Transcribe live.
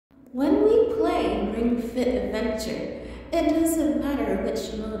When we play Ring Fit Adventure, it doesn't matter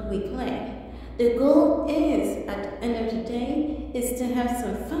which mode we play. The goal is, at the end of the day, is to have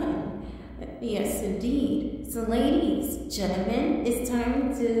some fun. Yes, indeed. So ladies, gentlemen, it's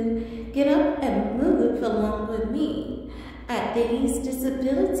time to get up and move along with me at these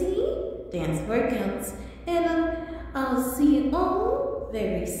disability dance workouts. And I'll see you all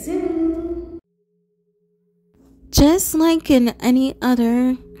very soon. Just like in any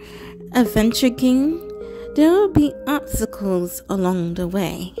other adventure game, there will be obstacles along the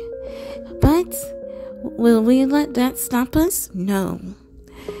way. But will we let that stop us? No.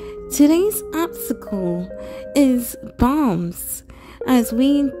 Today's obstacle is bombs as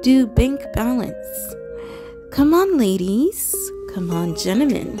we do bank balance. Come on, ladies. Come on,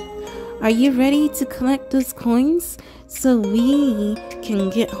 gentlemen. Are you ready to collect those coins so we can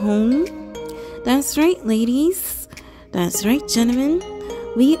get home? That's right, ladies. That's right, gentlemen.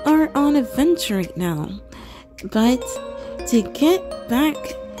 We are on adventure right now. But to get back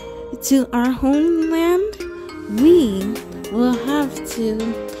to our homeland, we will have to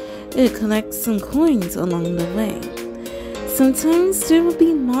collect some coins along the way. Sometimes there will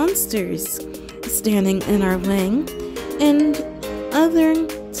be monsters standing in our way and other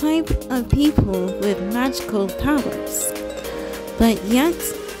type of people with magical powers. But yet,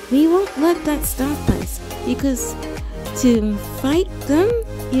 we won't let that stop us, because to fight them,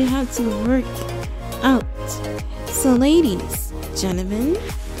 you have to work out. So ladies, gentlemen,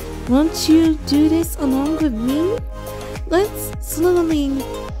 won't you do this along with me? Let's slowly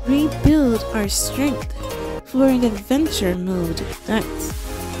rebuild our strength for an adventure mode that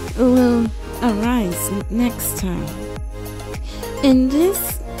will arise next time. In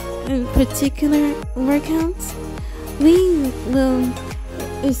this particular workout, we will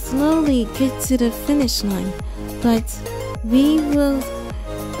slowly get to the finish line, but we will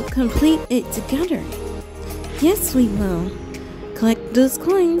complete it together. Yes, we will. Collect those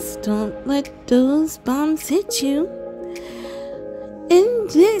coins. Don't let those bombs hit you. In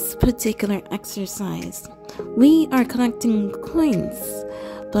this particular exercise, we are collecting coins,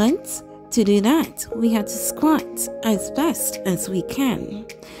 but to do that, we have to squat as best as we can.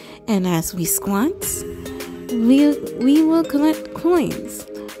 And as we squat, we will collect coins,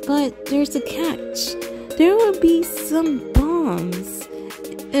 but there's a catch. There will be some bombs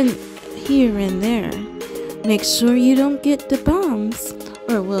here and there. Make sure you don't get the bombs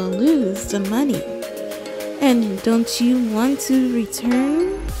or we'll lose the money. And don't you want to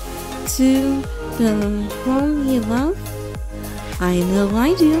return to the home you love? I know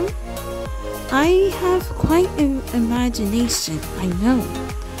I do. I have quite an imagination, I know.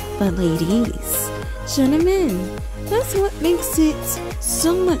 But ladies, gentlemen, that's what makes it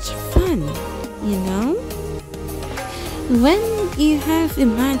so much fun, you know? When you have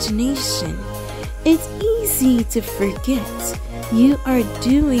imagination, it's easy to forget you are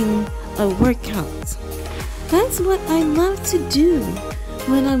doing a workout. That's what I love to do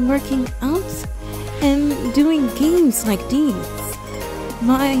when I'm working out and doing games like these.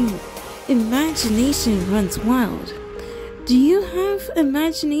 My imagination runs wild. Do you have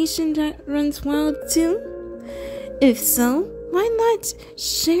imagination that runs wild too? If so, why not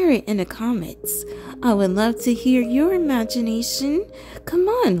share it in the comments? I would love to hear your imagination. Come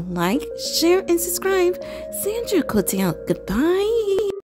on, like, share, and subscribe. Sandra, goodbye.